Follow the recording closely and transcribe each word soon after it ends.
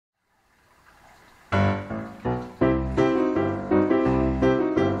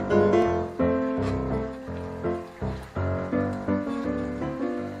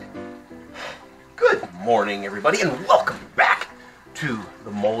morning, everybody, and welcome back to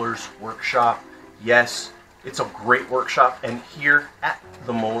the Moeller's Workshop. Yes, it's a great workshop, and here at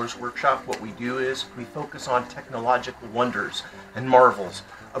the Moeller's Workshop, what we do is we focus on technological wonders and marvels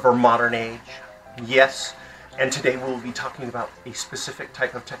of our modern age. Yes, and today we'll be talking about a specific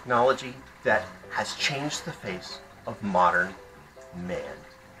type of technology that has changed the face of modern man.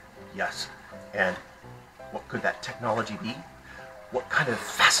 Yes, and what could that technology be? What kind of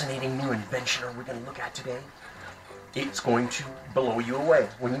fascinating new invention are we going to look at today? It's going to blow you away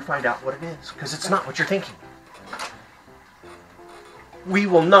when you find out what it is, because it's not what you're thinking. We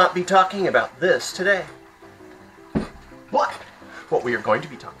will not be talking about this today. But what we are going to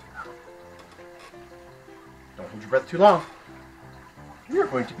be talking about, don't hold your breath too long, we are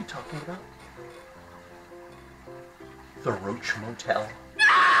going to be talking about the RoachMotel.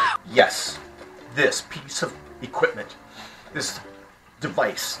 Yes, this piece of equipment, this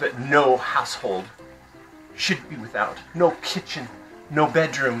device that no household should be without. No kitchen, no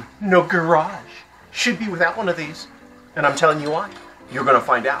bedroom, no garage should be without one of these. And I'm telling you why. You're going to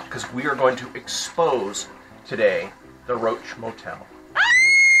find out, because we are going to expose today the RoachMotel.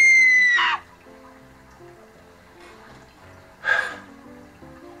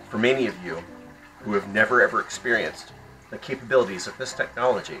 For many of you who have never ever experienced the capabilities of this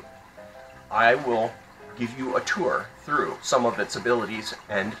technology, I will give you a tour through some of its abilities,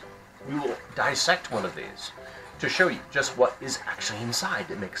 and we will dissect one of these to show you just what is actually inside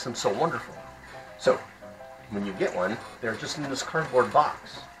that makes them so wonderful. So, when you get one, they're just in this cardboard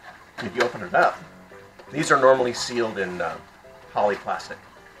box. And if you open it up, these are normally sealed in poly plastic.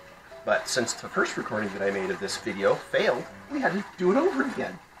 But since the first recording that I made of this video failed, we had to do it over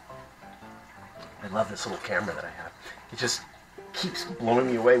again. I love this little camera that I have. It just keeps blowing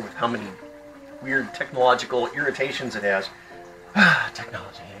me away with how many weird technological irritations it has.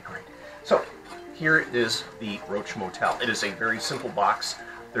 Technology ain't great. So, here is the RoachMotel. It is a very simple box.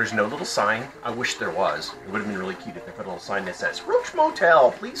 There's no little sign. I wish there was. It would have been really cute if they put a little sign that says,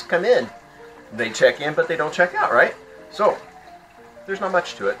 RoachMotel, please come in. They check in, but they don't check out, right? So, there's not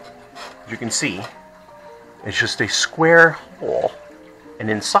much to it. As you can see, it's just a square hole,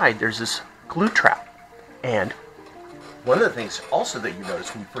 and inside there's this glue trap. And one of the things also that you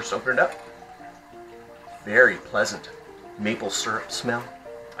notice when you first open it up, very pleasant maple syrup smell.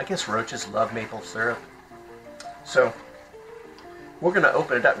 I guess roaches love maple syrup. So, we're going to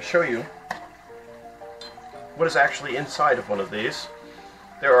open it up and show you what is actually inside of one of these.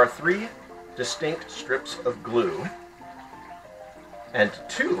 There are 3 distinct strips of glue and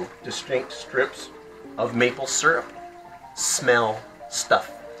 2 distinct strips of maple syrup smell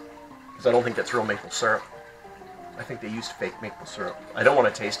stuff. Because I don't think that's real maple syrup. I think they used fake maple syrup. I don't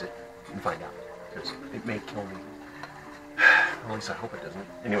want to taste it and find out, because it may kill me. At least I hope it doesn't.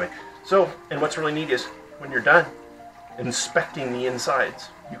 Anyway, so, and what's really neat is, when you're done inspecting the insides,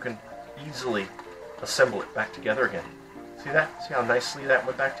 you can easily assemble it back together again. See that? See how nicely that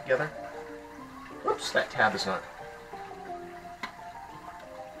went back together? Whoops, that tab is not.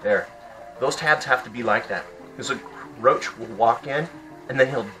 There. Those tabs have to be like that, because a roach will walk in, and then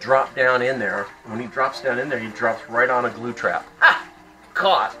he'll drop down in there. When he drops down in there, he drops right on a glue trap. Ah!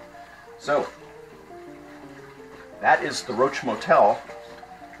 Caught! So, that is the RoachMotel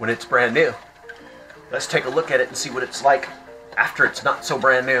when it's brand new. Let's take a look at it and see what it's like after it's not so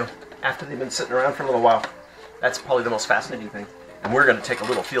brand new, after they've been sitting around for a little while. That's probably the most fascinating thing. And we're going to take a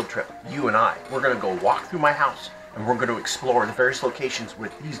little field trip, you and I. We're going to go walk through my house, and we're going to explore the various locations where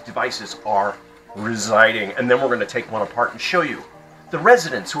these devices are residing. And then we're going to take one apart and show you the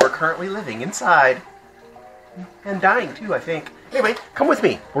residents who are currently living inside. And dying too, I think. Anyway, come with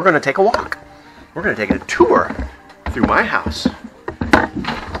me. We're going to take a walk. We're going to take a tour through my house.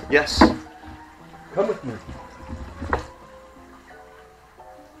 Yes. Come with me.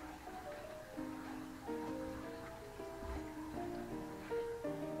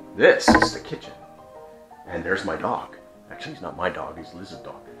 This is the kitchen. And there's my dog. Actually, he's not my dog, he's Liz's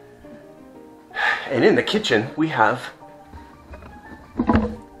dog. And in the kitchen, we have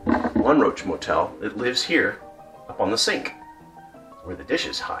one RoachMotel that lives here up on the sink, where the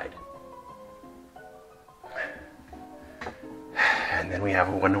dishes hide. And then we have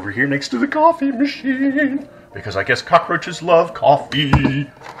one over here next to the coffee machine, because I guess cockroaches love coffee. See, I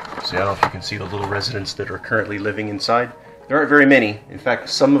don't know if you can see the little residents that are currently living inside. There aren't very many. In fact,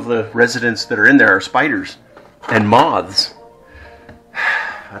 some of the residents that are in there are spiders and moths.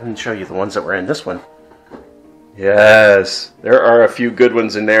 I didn't show you the ones that were in this one. Yes, there are a few good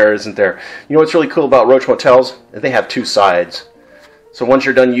ones in there, isn't there? You know what's really cool about RoachMotels? They have 2 sides. So once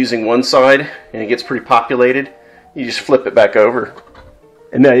you're done using one side and it gets pretty populated, you just flip it back over.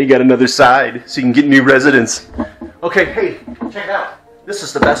 And now you got another side, so you can get new residents. Okay, hey, check it out. This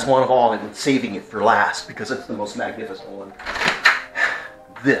is the best one of all. I'm saving it for last because it's the most magnificent one.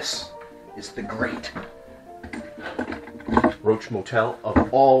 This is the great RoachMotel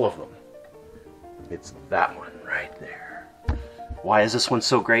of all of them. It's that one right there. Why is this one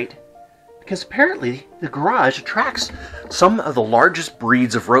so great? Because apparently the garage attracts some of the largest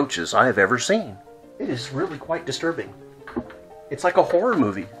breeds of roaches I have ever seen. It is really quite disturbing. It's like a horror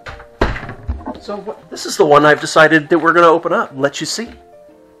movie. So this is the one I've decided that we're going to open up and let you see.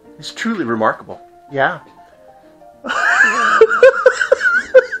 It's truly remarkable. Yeah.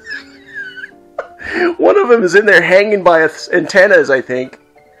 One of them is in there hanging by its antennas, I think.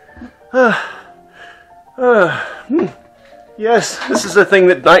 Yes, this is the thing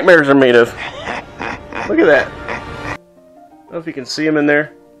that nightmares are made of. Look at that. I don't know if you can see him in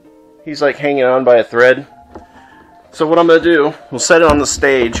there. He's like hanging on by a thread. So what I'm going to do, we'll set it on the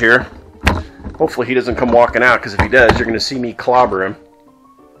stage here. Hopefully he doesn't come walking out, because if he does, you're going to see me clobber him.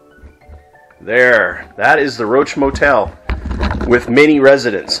 There. That is the RoachMotel with many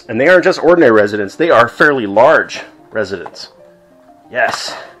residents. And they aren't just ordinary residents. They are fairly large residents.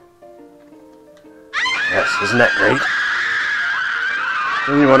 Yes. Yes, isn't that great?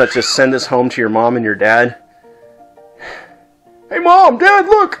 Then you want to just send this home to your mom and your dad. Hey Mom, Dad,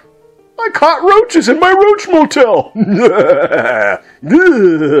 look! I caught roaches in my RoachMotel!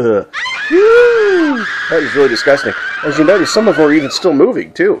 That is really disgusting. As you notice, some of them are even still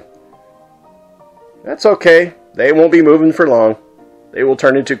moving, too. That's okay. They won't be moving for long. They will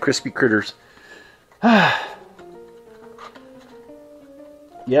turn into crispy critters.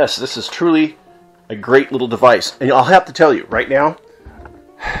 Yes, this is truly a great little device. And I'll have to tell you, right now,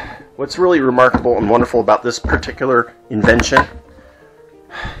 what's really remarkable and wonderful about this particular invention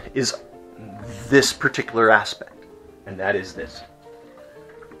is this particular aspect. And that is this.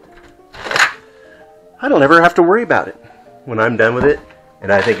 I don't ever have to worry about it when I'm done with it.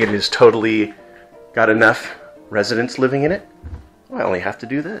 And I think it is totally got enough residents living in it. I only have to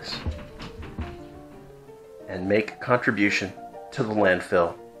do this. And make a contribution to the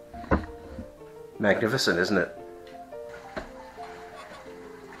landfill. Magnificent, isn't it?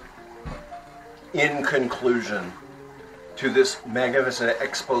 In conclusion to this magnificent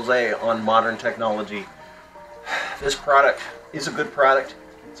expose on modern technology, this product is a good product.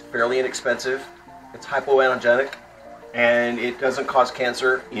 It's fairly inexpensive. It's hypoallergenic, and it doesn't cause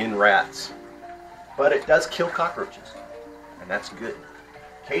cancer in rats. But it does kill cockroaches, and that's good.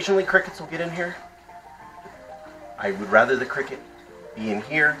 Occasionally crickets will get in here. I would rather the cricket be in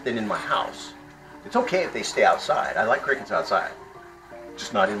here than in my house. It's okay if they stay outside. I like crickets outside,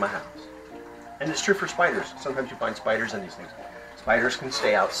 just not in my house. And it's true for spiders. Sometimes you find spiders in these things. Spiders can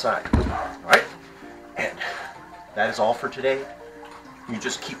stay outside. All right? And that is all for today. You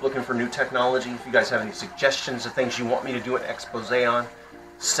just keep looking for new technology. If you guys have any suggestions of things you want me to do an expose on,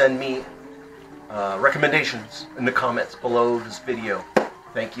 send me recommendations in the comments below this video.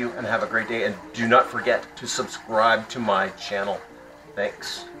 Thank you and have a great day. And do not forget to subscribe to my channel.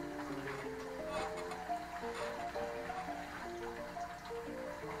 Thanks.